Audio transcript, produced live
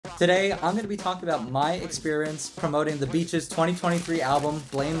Today, I'm going to be talking about my experience promoting the Beaches' 2023 album,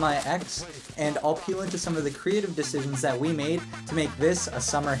 Blame My Ex, and I'll peel into some of the creative decisions that we made to make this a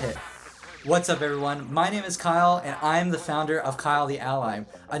summer hit. What's up everyone, my name is Kyle and I'm the founder of Kyle the Ally,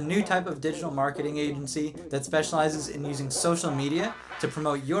 a new type of digital marketing agency that specializes in using social media to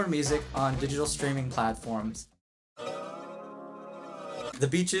promote your music on digital streaming platforms. The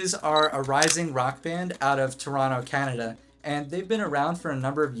Beaches are a rising rock band out of Toronto, Canada, and they've been around for a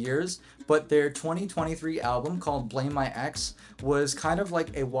number of years, but their 2023 album called Blame My Ex was kind of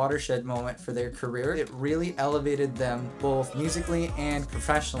like a watershed moment for their career. It really elevated them both musically and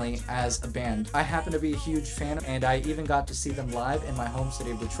professionally as a band. I happen to be a huge fan, and I even got to see them live in my home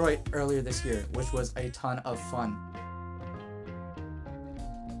city of Detroit earlier this year, which was a ton of fun.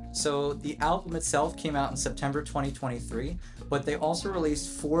 So the album itself came out in September 2023, but they also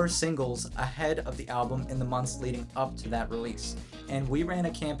released 4 singles ahead of the album in the months leading up to that release. And we ran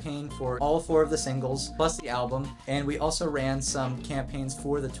a campaign for all 4 of the singles, plus the album, and we also ran some campaigns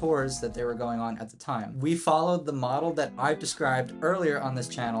for the tours that they were going on at the time. We followed the model that I've described earlier on this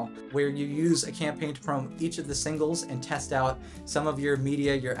channel, where you use a campaign to promote each of the singles and test out some of your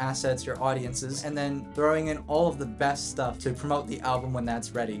media, your assets, your audiences, and then throwing in all of the best stuff to promote the album when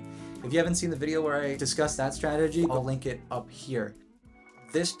that's ready. If you haven't seen the video where I discuss that strategy, I'll link it up here.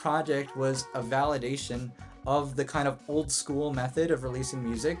 This project was a validation of the kind of old school method of releasing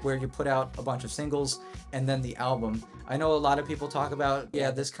music where you put out a bunch of singles and then the album. I know a lot of people talk about,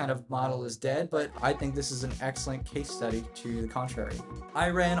 yeah, this kind of model is dead, but I think this is an excellent case study to the contrary. I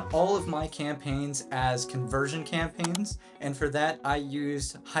ran all of my campaigns as conversion campaigns, and for that I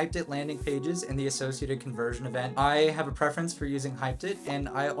used Hyped It landing pages and the associated conversion event. I have a preference for using Hyped It, and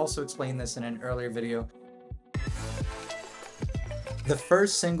I also explained this in an earlier video. The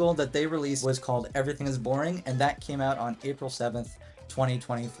first single that they released was called Everything Is Boring, and that came out on April 7th,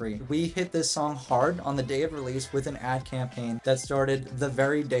 2023. We hit this song hard on the day of release with an ad campaign that started the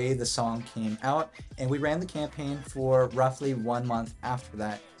very day the song came out, and we ran the campaign for roughly 1 month after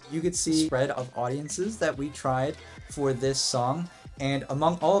that. You could see the spread of audiences that we tried for this song, and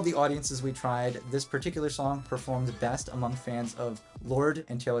among all of the audiences we tried, this particular song performed best among fans of Lorde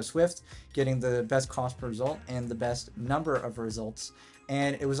and Taylor Swift, getting the best cost per result and the best number of results.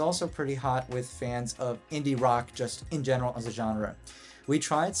 And it was also pretty hot with fans of indie rock just in general as a genre. We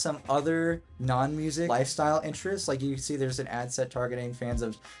tried some other non-music lifestyle interests, like you can see there's an ad set targeting fans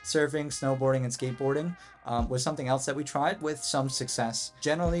of surfing, snowboarding, and skateboarding, was something else that we tried with some success.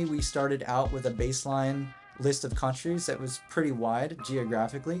 Generally, we started out with a baseline list of countries that was pretty wide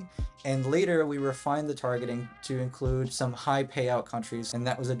geographically, and later we refined the targeting to include some high payout countries, and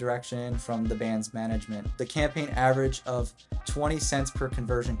that was a direction from the band's management. The campaign average of 20 cents per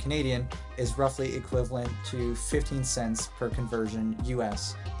conversion Canadian is roughly equivalent to 15 cents per conversion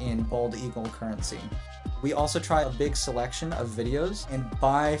US in Bald Eagle currency. We also tried a big selection of videos, and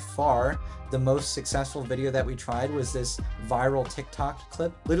by far the most successful video that we tried was this viral TikTok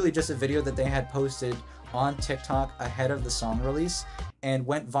clip, literally just a video that they had posted on TikTok ahead of the song release and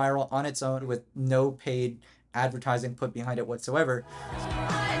went viral on its own with no paid advertising put behind it whatsoever.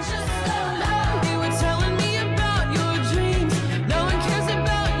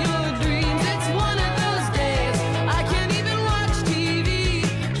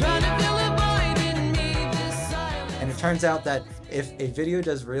 And it turns out that if a video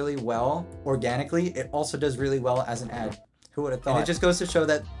does really well organically, it also does really well as an ad. Who would have thought? And it just goes to show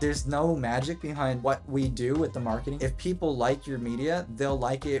that there's no magic behind what we do with the marketing. If people like your media, they'll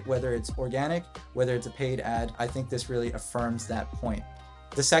like it whether it's organic, whether it's a paid ad. I think this really affirms that point.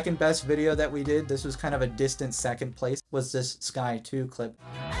 The second best video that we did, this was kind of a distant second place, was this Sky 2 clip.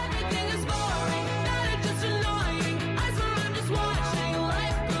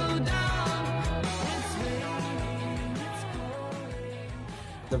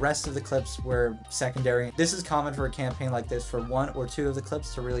 The rest of the clips were secondary. This is common for a campaign like this for 1 or 2 of the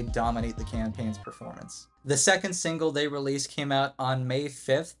clips to really dominate the campaign's performance. The second single they released came out on May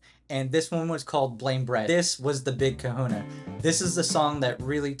 5th, and this one was called Blame Bread. This was the big kahuna. This is the song that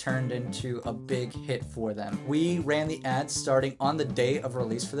really turned into a big hit for them. We ran the ads starting on the day of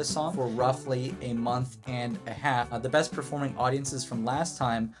release for this song for roughly a month and a half. The best performing audiences from last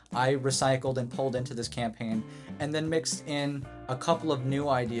time I recycled and pulled into this campaign, and then mixed in a couple of new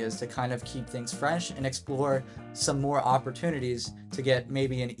ideas to kind of keep things fresh and explore some more opportunities to get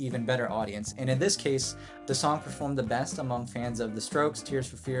maybe an even better audience. And in this case, the song performed the best among fans of The Strokes, Tears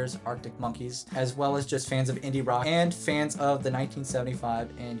for Fears, Arctic Monkeys, as well as just fans of indie rock and fans of the 1975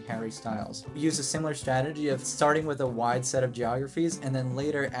 and Harry Styles. We used a similar strategy of starting with a wide set of geographies and then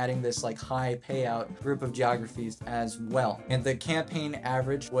later adding this like high payout group of geographies as well. And the campaign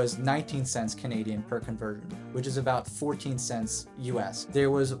average was 19 cents Canadian per conversion, which is about 14 cents US.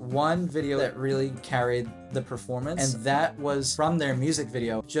 There was one video that really carried the performance, and that was from their music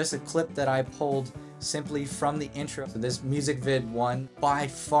video, just a clip that I pulled simply from the intro. So this music vid one by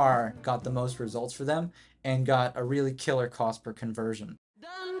far got the most results for them and got a really killer cost per conversion.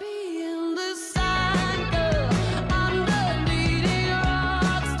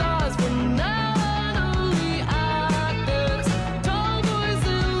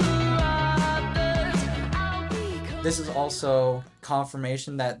 This is also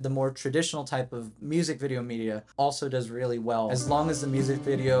confirmation that the more traditional type of music video media also does really well, as long as the music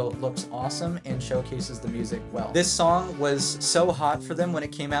video looks awesome and showcases the music well. This song was so hot for them when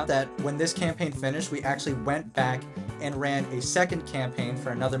it came out that when this campaign finished, we actually went back and ran a second campaign for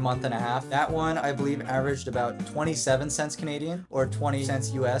another month and a half. That one, I believe, averaged about 27 cents Canadian or 20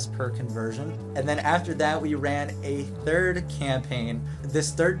 cents US per conversion. And then after that, we ran a third campaign.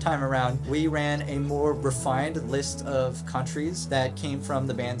 This third time around, we ran a more refined list of countries that came from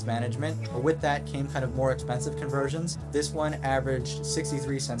the band's management. With that came kind of more expensive conversions. This one averaged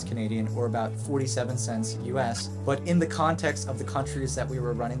 63 cents Canadian or about 47 cents US. But in the context of the countries that we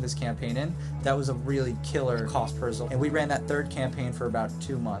were running this campaign in, that was a really killer cost per result. And we ran that third campaign for about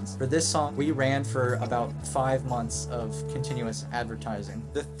 2 months. For this song, we ran for about 5 months of continuous advertising.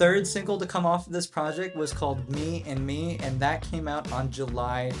 The third single to come off of this project was called Me and Me, and that came out on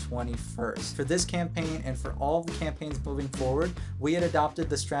July 21st. For this campaign and for all of the campaigns moving forward, we had adopted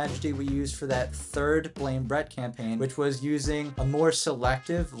the strategy we used for that third Blame Brett campaign, which was using a more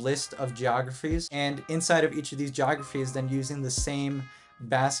selective list of geographies, and inside of each of these geographies then using the same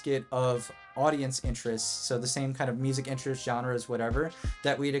basket of audience interests, so the same kind of music interest, genres, whatever,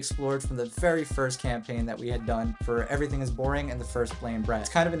 that we'd explored from the very first campaign that we had done for Everything is Boring and the first Blame Brett. It's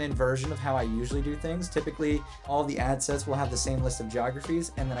kind of an inversion of how I usually do things. Typically, all the ad sets will have the same list of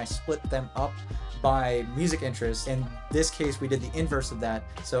geographies, and then I split them up by music interest. In this case, we did the inverse of that,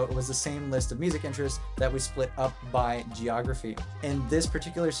 so it was the same list of music interests that we split up by geography. In this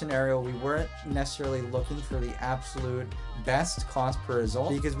particular scenario, we weren't necessarily looking for the absolute best cost per result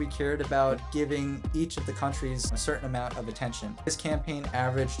because we cared about giving each of the countries a certain amount of attention. This campaign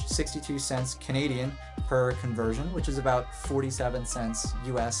averaged 62 cents Canadian per conversion, which is about 47 cents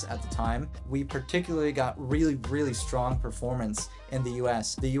US at the time. We particularly got really strong performance in the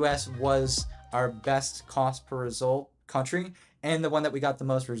US. The US was our best cost per result country and the one that we got the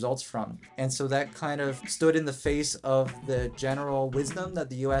most results from. And so that kind of stood in the face of the general wisdom that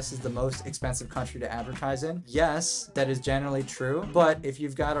the US is the most expensive country to advertise in. Yes, that is generally true, but if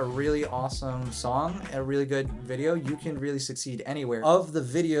you've got a really awesome song, a really good video, you can really succeed anywhere. Of the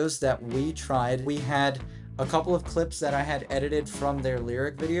videos that we tried, we had a couple of clips that I had edited from their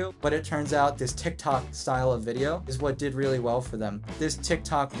lyric video, but it turns out this TikTok style of video is what did really well for them. This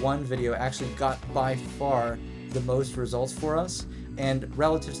TikTok one video actually got by far the most results for us, and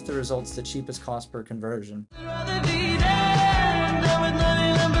relative to the results, the cheapest cost per conversion.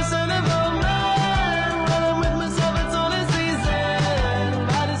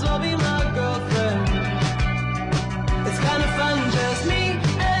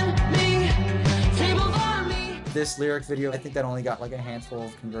 This lyric video, I think that only got like a handful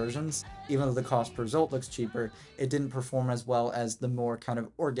of conversions. Even though the cost per result looks cheaper, it didn't perform as well as the more kind of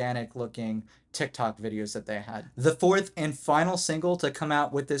organic looking TikTok videos that they had. The fourth and final single to come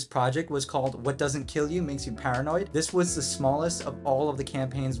out with this project was called What Doesn't Kill You Makes You Paranoid. This was the smallest of all of the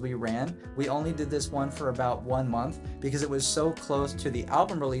campaigns we ran. We only did this one for about 1 month because it was so close to the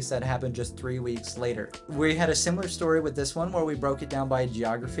album release that happened just 3 weeks later. We had a similar story with this one where we broke it down by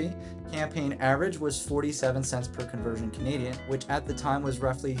geography. Campaign average was 47 cents per conversion Canadian, which at the time was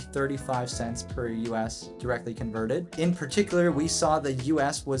roughly 35 cents per US directly converted. In particular, we saw the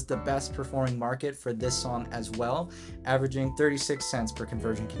US was the best performing market for this song as well, averaging 36 cents per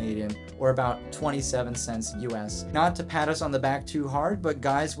conversion Canadian, or about 27 cents US. Not to pat us on the back too hard, but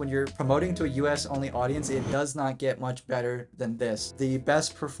guys, when you're promoting to a US only audience, it does not get much better than this. The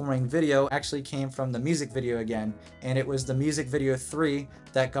best performing video actually came from the music video again, and it was the music video 3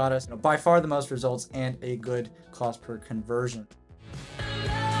 that got us by far the most results and a good cost per conversion.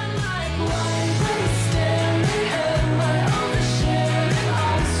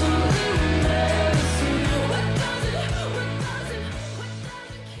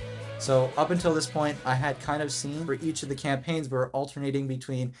 So up until this point, I had kind of seen for each of the campaigns, we were alternating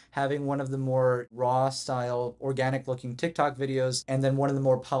between having one of the more raw style, organic looking TikTok videos and then one of the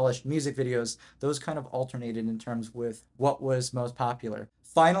more polished music videos. Those kind of alternated in terms with what was most popular.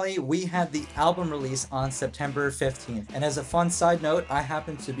 Finally, we had the album release on September 15th. And as a fun side note, I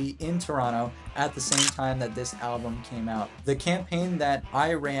happened to be in Toronto at the same time that this album came out. The campaign that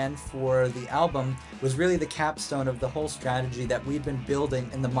I ran for the album was really the capstone of the whole strategy that we've been building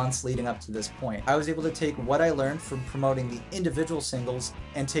in the months leading up to this point. I was able to take what I learned from promoting the individual singles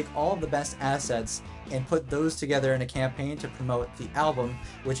and take all of the best assets and put those together in a campaign to promote the album,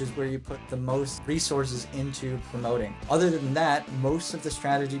 which is where you put the most resources into promoting. Other than that, most of the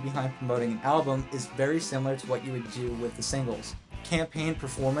strategy behind promoting an album is very similar to what you would do with the singles. Campaign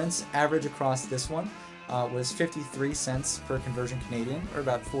performance average across this one was 53 cents per conversion Canadian, or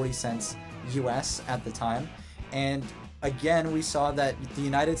about 40 cents US at the time. And again, we saw that the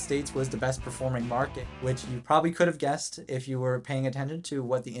United States was the best performing market, which you probably could have guessed if you were paying attention to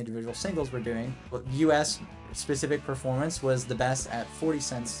what the individual singles were doing. But US specific performance was the best at 40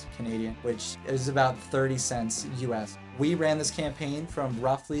 cents Canadian, which is about 30 cents US. We ran this campaign from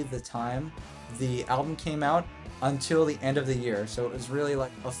roughly the time the album came out until the end of the year. So it was really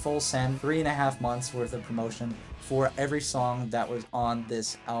like a full send, 3.5 months worth of promotion for every song that was on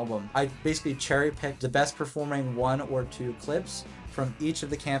this album. I basically cherry picked the best performing 1 or 2 clips from each of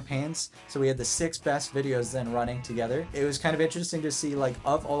the campaigns. So we had the 6 best videos then running together. It was kind of interesting to see, like,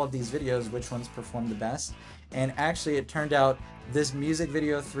 of all of these videos, which ones performed the best. And actually it turned out this music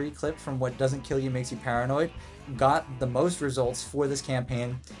video 3 clip from What Doesn't Kill You Makes You Paranoid got the most results for this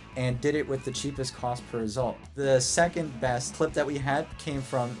campaign and did it with the cheapest cost per result. The second best clip that we had came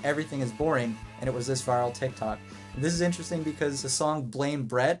from Everything Is Boring, and it was this viral TikTok. This is interesting because the song Blame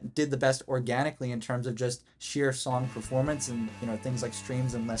Brett did the best organically in terms of just sheer song performance and, you know, things like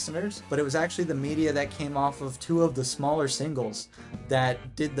streams and listeners. But it was actually the media that came off of 2 of the smaller singles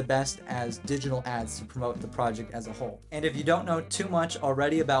that did the best as digital ads to promote the project as a whole. And if you don't know too much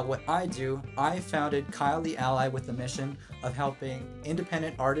already about what I do, I founded Kyle the Ally with the mission of helping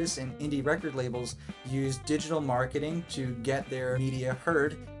independent artists and indie record labels use digital marketing to get their media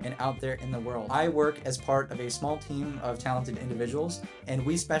heard and out there in the world. I work as part of a small team of talented individuals, and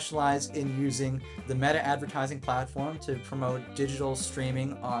we specialize in using the Meta advertising platform to promote digital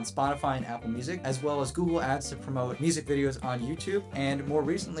streaming on Spotify and Apple Music, as well as Google Ads to promote music videos on YouTube. And more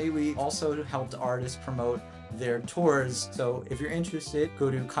recently, we also helped artists promote their tours. So if you're interested, go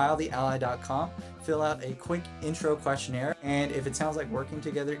to kyletheally.com, fill out a quick intro questionnaire, and if it sounds like working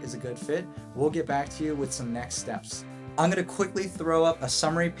together is a good fit, we'll get back to you with some next steps. I'm going to quickly throw up a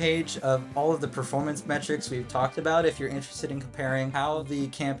summary page of all of the performance metrics we've talked about if you're interested in comparing how the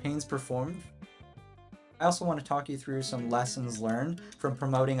campaigns performed. I also want to talk you through some lessons learned from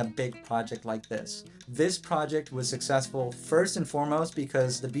promoting a big project like this. This project was successful first and foremost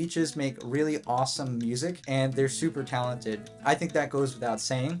because the Beaches make really awesome music and they're super talented. I think that goes without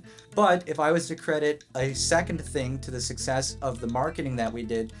saying. But if I was to credit a second thing to the success of the marketing that we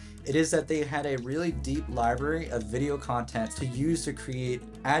did, it is that they had a really deep library of video content to use to create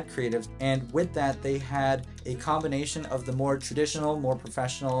ad creatives, and with that they had a combination of the more traditional, more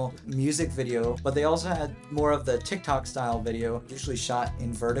professional music video, but they also had more of the TikTok style video, usually shot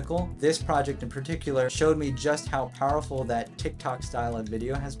in vertical. This project in particular showed me just how powerful that TikTok style of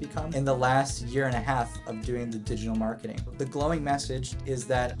video has become in the last 1.5 years of doing the digital marketing. The glowing message is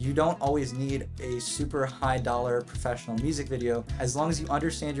that you don't always need a super high dollar professional music video. As long as you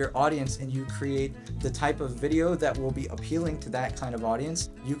understand your audience and you create the type of video that will be appealing to that kind of audience,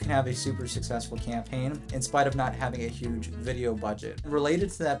 you can have a super successful campaign in spite of not having a huge video budget. Related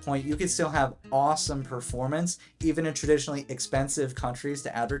to that point, you can still have awesome performance even in traditionally expensive countries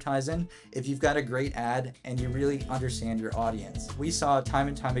to advertise in if you've got a great ad and you really understand your audience. We saw time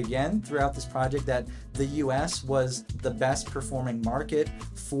and time again throughout this project that the US was the best performing market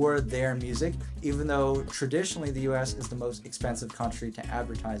for their music, even though traditionally the US is the most expensive country to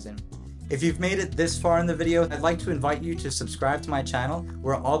advertise in. If you've made it this far in the video, I'd like to invite you to subscribe to my channel,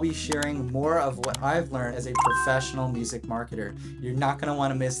 where I'll be sharing more of what I've learned as a professional music marketer. You're not going to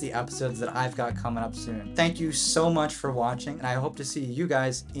want to miss the episodes that I've got coming up soon. Thank you so much for watching, and I hope to see you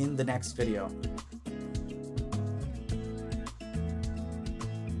guys in the next video.